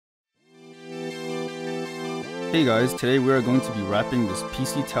Hey guys, today we are going to be wrapping this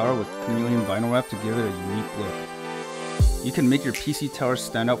PC tower with Chameleon vinyl wrap to give it a unique look. You can make your PC tower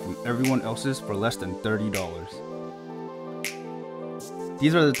stand out from everyone else's for less than $30.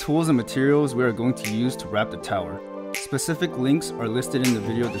 These are the tools and materials we are going to use to wrap the tower. Specific links are listed in the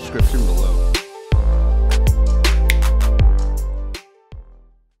video description below.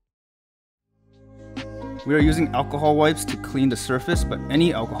 We are using alcohol wipes to clean the surface, but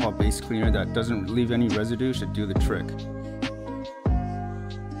any alcohol-based cleaner that doesn't leave any residue should do the trick.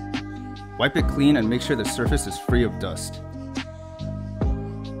 Wipe it clean and make sure the surface is free of dust.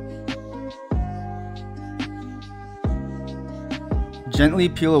 Gently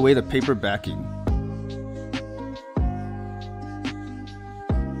peel away the paper backing.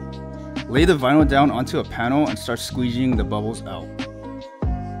 Lay the vinyl down onto a panel and start squeegeeing the bubbles out.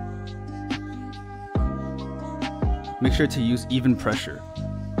 Make sure to use even pressure.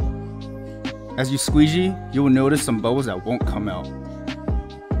 As you squeegee, you will notice some bubbles that won't come out.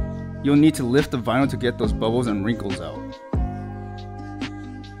 You'll need to lift the vinyl to get those bubbles and wrinkles out.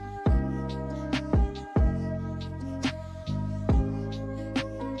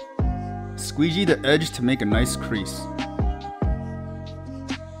 Squeegee the edge to make a nice crease.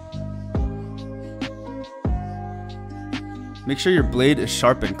 Make sure your blade is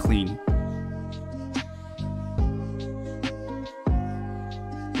sharp and clean.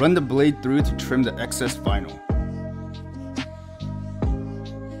 Run the blade through to trim the excess vinyl.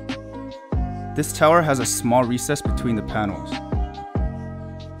 This tower has a small recess between the panels.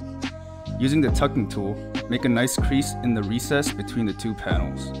 Using the tucking tool, make a nice crease in the recess between the two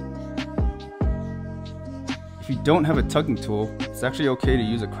panels. If you don't have a tucking tool, it's actually okay to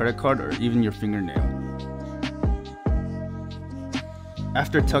use a credit card or even your fingernail.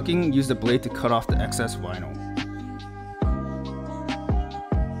 After tucking, use the blade to cut off the excess vinyl.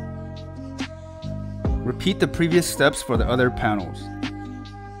 Repeat the previous steps for the other panels.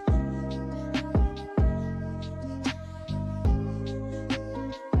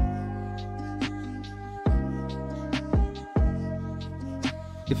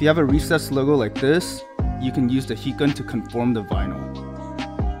 If you have a recessed logo like this, you can use the heat gun to conform the vinyl.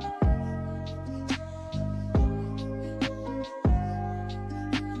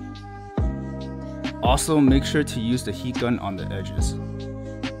 Also, make sure to use the heat gun on the edges.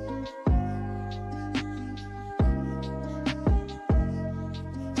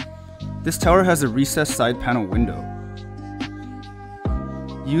 This tower has a recessed side panel window.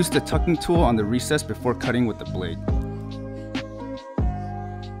 Use the tucking tool on the recess before cutting with the blade.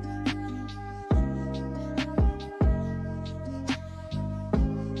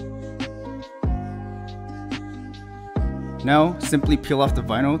 Now, simply peel off the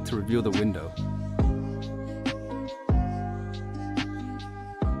vinyl to reveal the window.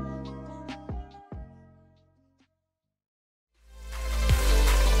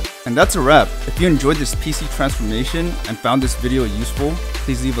 And that's a wrap. If you enjoyed this PC transformation and found this video useful,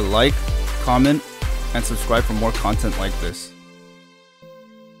 please leave a like, comment, and subscribe for more content like this.